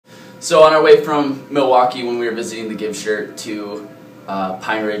So on our way from Milwaukee, when we were visiting the Give Shirt, to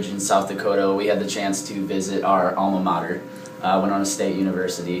Pine Ridge in South Dakota, we had the chance to visit our alma mater, Winona State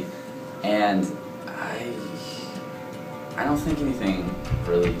University, and I don't think anything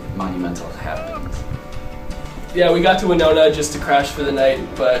really monumental happened. Yeah, we got to Winona just to crash for the night,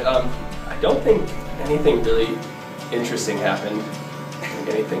 but I don't think anything really interesting happened,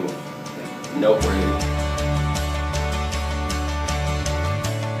 like anything noteworthy.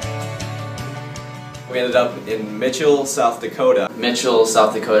 We ended up in Mitchell, South Dakota. Mitchell,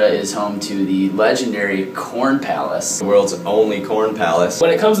 South Dakota is home to the legendary Corn Palace. The world's only corn palace.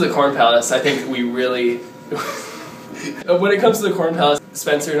 When it comes to the Corn Palace, I think we really... When it comes to the Corn Palace,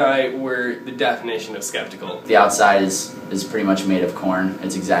 Spencer and I were the definition of skeptical. The outside is pretty much made of corn.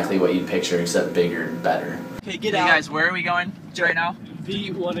 It's exactly what you'd picture, except bigger and better. Okay, get out. Hey guys, where are we going right now?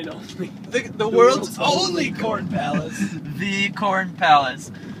 The one and only. The world's only Corn Palace. The Corn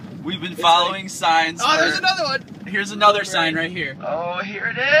Palace. We've been following signs. Oh, there's another one! Here's another sign right here. Oh, here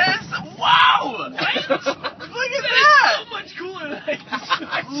it is! Wow! Look at that! So much cooler than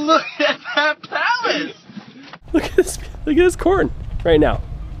I Look at that palace! Look at this corn right now.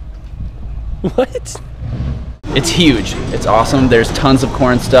 What? It's huge. It's awesome. There's tons of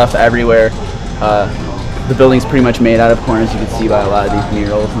corn stuff everywhere. The building's pretty much made out of corn, as you can see by a lot of these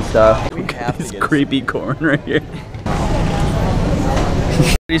murals and stuff. We have this creepy corn right here.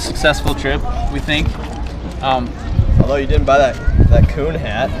 Pretty successful trip, we think. Although you didn't buy that coon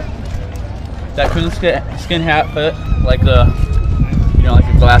hat. That coon skin hat fit like like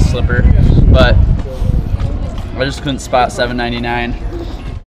a glass slipper, but I just couldn't spot $7.99.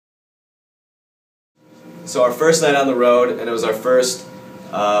 So our first night on the road, and it was our first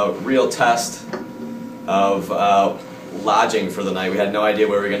real test of lodging for the night. We had no idea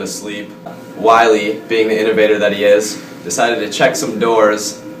where we were going to sleep. Wiley, being the innovator that he is, decided to check some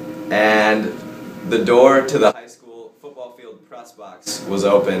doors, and the door to the high school football field press box was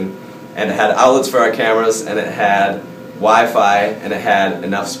open, and it had outlets for our cameras, and it had Wi-Fi, and it had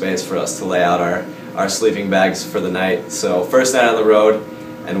enough space for us to lay out our sleeping bags for the night. So first night on the road,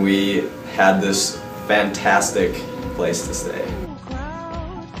 and we had this fantastic place to stay.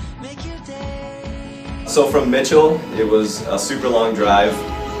 So from Mitchell, it was a super long drive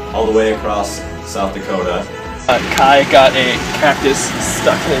all the way across South Dakota. Kai got a cactus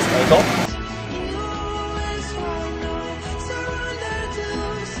stuck in his ankle.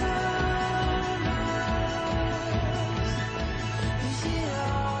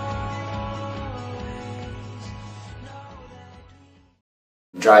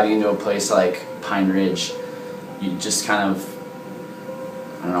 Driving into a place like Pine Ridge, you just kind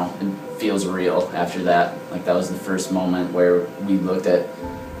of, I don't know, it feels real after that. Like that was the first moment where we looked at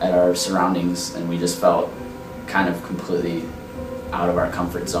our surroundings and we just felt kind of completely out of our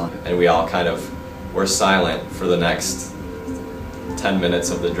comfort zone. And we all kind of were silent for the next 10 minutes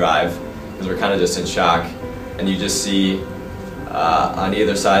of the drive because we're kind of just in shock. And you just see on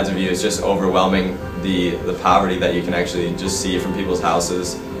either sides of you, it's just overwhelming the poverty that you can actually just see from people's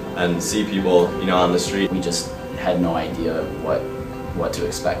houses and see people, on the street. We just had no idea what to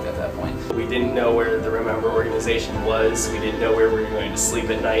expect at that point. We didn't know where the Remember organization was. We didn't know where we were going to sleep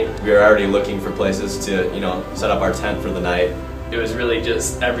at night. We were already looking for places to, set up our tent for the night. It was really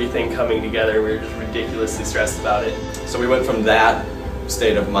just everything coming together. We were just ridiculously stressed about it. So we went from that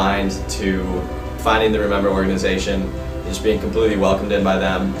state of mind to finding the Remember organization, just being completely welcomed in by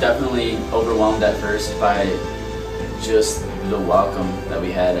them. Definitely overwhelmed at first by just the welcome that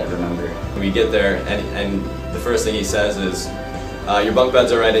we had at Remember. We get there and the first thing he says is, your bunk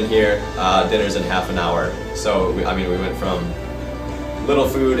beds are right in here, dinner's in half an hour. So, we went from little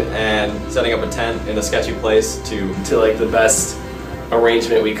food and setting up a tent in a sketchy place to like the best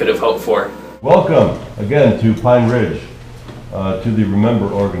arrangement we could have hoped for. Welcome again to Pine Ridge, to the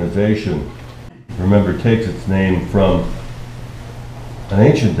Remember organization. Remember takes its name from an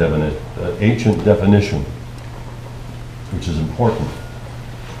ancient definition, which is important.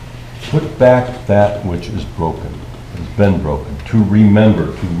 Put back that which is broken, has been broken, to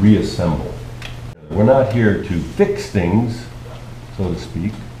remember, to reassemble. We're not here to fix things, so to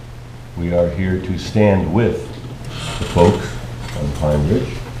speak. We are here to stand with the folks on Pine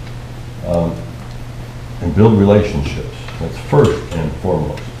Ridge and build relationships. That's first and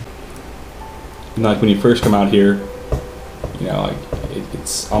foremost. Like when you first come out here,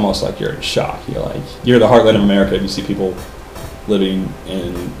 it's almost like you're in shock. You're the heartland of America. You see people living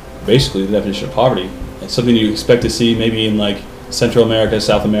in basically the definition of poverty. It's something you expect to see maybe in like Central America,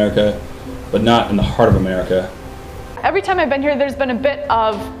 South America, but not in the heart of America. Every time I've been here, there's been a bit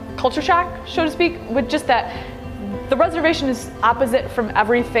of culture shock, so to speak, with just that The reservation is opposite from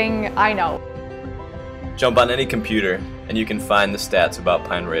everything I know. Jump on any computer and you can find the stats about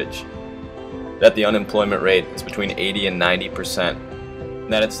Pine Ridge. That the unemployment rate is between 80 and 90%,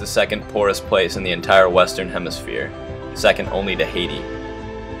 and that it's the second poorest place in the entire Western Hemisphere, second only to Haiti.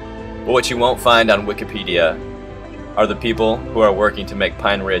 But what you won't find on Wikipedia are the people who are working to make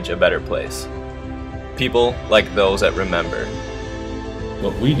Pine Ridge a better place. People like those at Remember.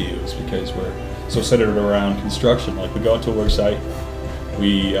 What we do is because we're so centered around construction, like we go out to a work site,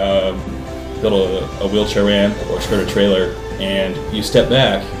 we build a wheelchair ramp or skirt a trailer, and you step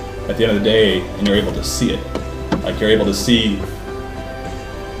back at the end of the day and you're able to see it. Like you're able to see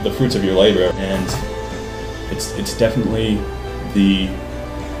the fruits of your labor, and it's definitely the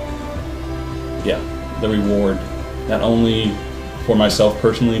reward, not only for myself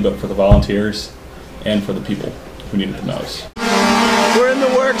personally, but for the volunteers and for the people who need it the most. We're in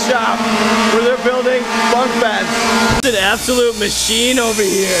the workshop where they're building bunk beds. It's an absolute machine over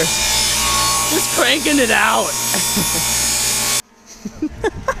here. Just cranking it out.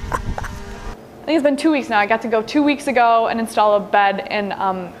 I think it's been 2 weeks now. I got to go 2 weeks ago and install a bed in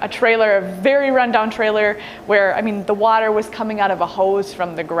a trailer, a very rundown trailer where, I mean, the water was coming out of a hose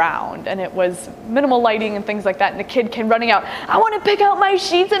from the ground, and it was minimal lighting and things like that, and the kid came running out, I want to pick out my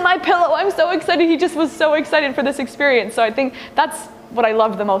sheets and my pillow. I'm so excited. He just was so excited for this experience. So I think that's what I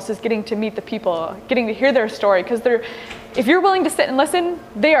love the most, is getting to meet the people, getting to hear their story, because if you're willing to sit and listen,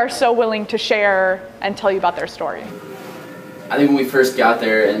 they are so willing to share and tell you about their story. I think when we first got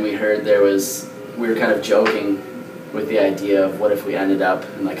there and we heard we were kind of joking with the idea of what if we ended up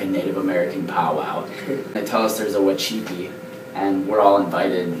in like a Native American powwow. They tell us there's a wachipi and we're all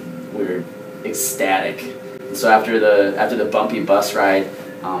invited. We're ecstatic. And so after the bumpy bus ride,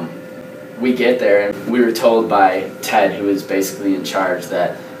 we get there and we were told by Ted, who is basically in charge,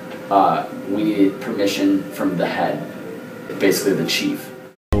 that we needed permission from the head, basically the chief.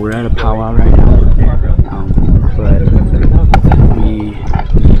 We're at a powwow right now, but we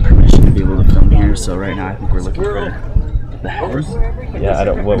need permission to be able to film here, so right now I think we're looking for the head.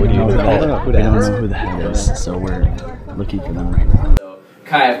 Yeah, what would you call it? I don't know who the head is, so we're looking for them right now. So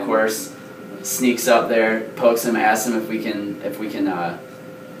Kai, of course, sneaks up there, pokes him, asks him if we can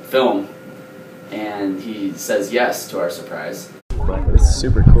film, and he says yes, to our surprise. But it's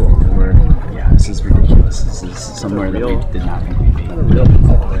super cool. This is ridiculous. This is somewhere that we did not think we'd be.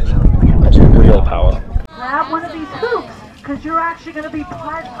 Real power. Grab one of these hoops, because you're actually going to be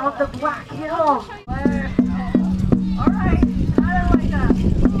part of the Black Hills. Alright, I like that.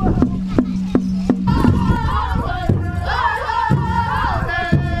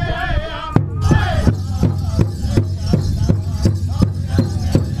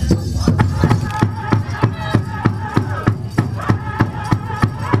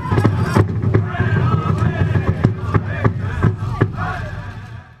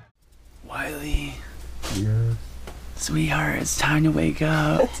 Wiley. Yeah. Sweetheart, it's time to wake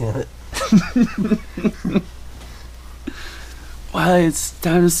up. Wiley, it's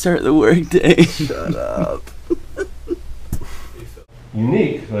time to start the work day. Shut up.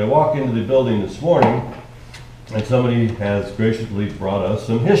 Unique. So I walk into the building this morning and somebody has graciously brought us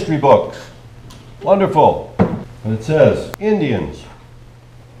some history books. Wonderful. And it says, Indians,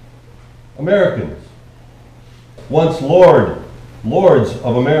 Americans, once lords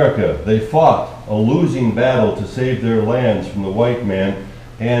of America, they fought a losing battle to save their lands from the white man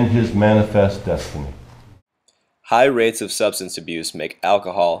and his manifest destiny. High rates of substance abuse make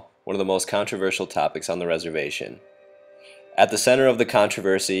alcohol one of the most controversial topics on the reservation. At the center of the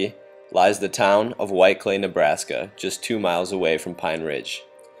controversy lies the town of White Clay, Nebraska, just 2 miles away from Pine Ridge.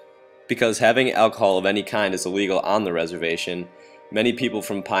 Because having alcohol of any kind is illegal on the reservation, many people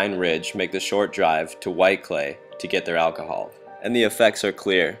from Pine Ridge make the short drive to White Clay to get their alcohol. And the effects are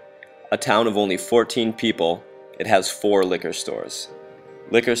clear. A town of only 14 people, it has 4 liquor stores.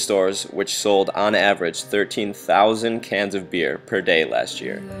 Liquor stores which sold on average 13,000 cans of beer per day last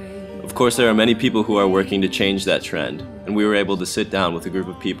year. Of course, there are many people who are working to change that trend, and we were able to sit down with a group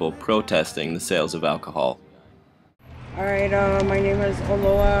of people protesting the sales of alcohol. Alright, my name is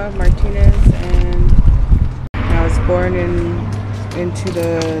Oloa Martinez, and I was born into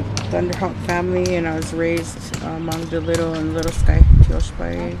the Thunderhawk family, and I was raised among the Little and Little Sky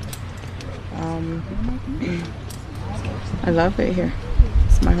Tioshpai. I love it here.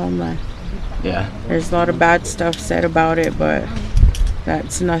 It's my homeland. Yeah. There's a lot of bad stuff said about it, but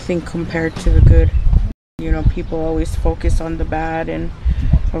that's nothing compared to the good. You know, people always focus on the bad, and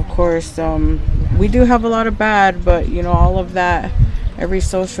of course, we do have a lot of bad, but you know, all of that, every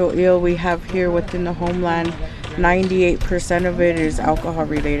social ill we have here within the homeland, 98% of it is alcohol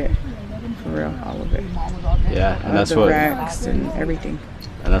related. For real, all of it. Yeah, and that's the what wrecks and everything.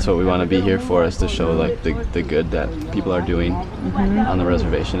 And that's what we want to be here for, is to show like the good that people are doing on the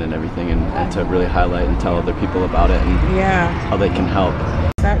reservation and everything, and to really highlight and tell other people about it and how they can help.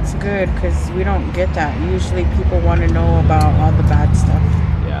 That's good, because we don't get that. Usually people want to know about all the bad stuff.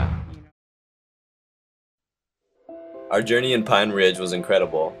 Yeah. Our journey in Pine Ridge was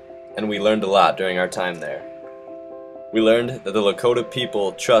incredible, and we learned a lot during our time there. We learned that the Lakota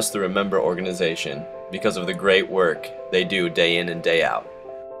people trust the Remember organization because of the great work they do day in and day out.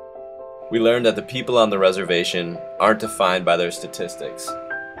 We learned that the people on the reservation aren't defined by their statistics.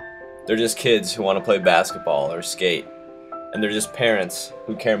 They're just kids who want to play basketball or skate, and they're just parents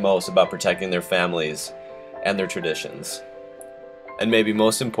who care most about protecting their families and their traditions. And maybe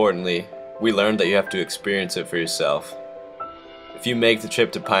most importantly, we learned that you have to experience it for yourself. If you make the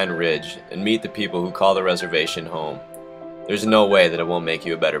trip to Pine Ridge and meet the people who call the reservation home, there's no way that it won't make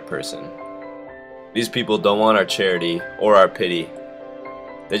you a better person. These people don't want our charity or our pity.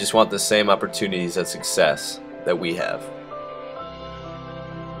 They just want the same opportunities at success that we have.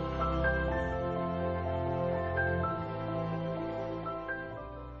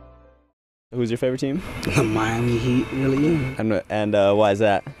 Who's your favorite team? Miami Heat, really. And why is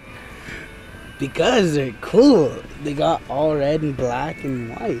that? Because they're cool. They got all red and black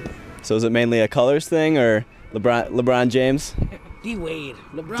and white. So is it mainly a colors thing, or LeBron James? D-Wade.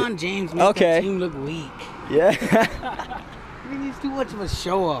 LeBron James makes that team look weak. Yeah. I mean, he's too much of a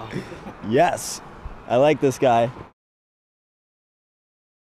show-off. Yes. I like this guy.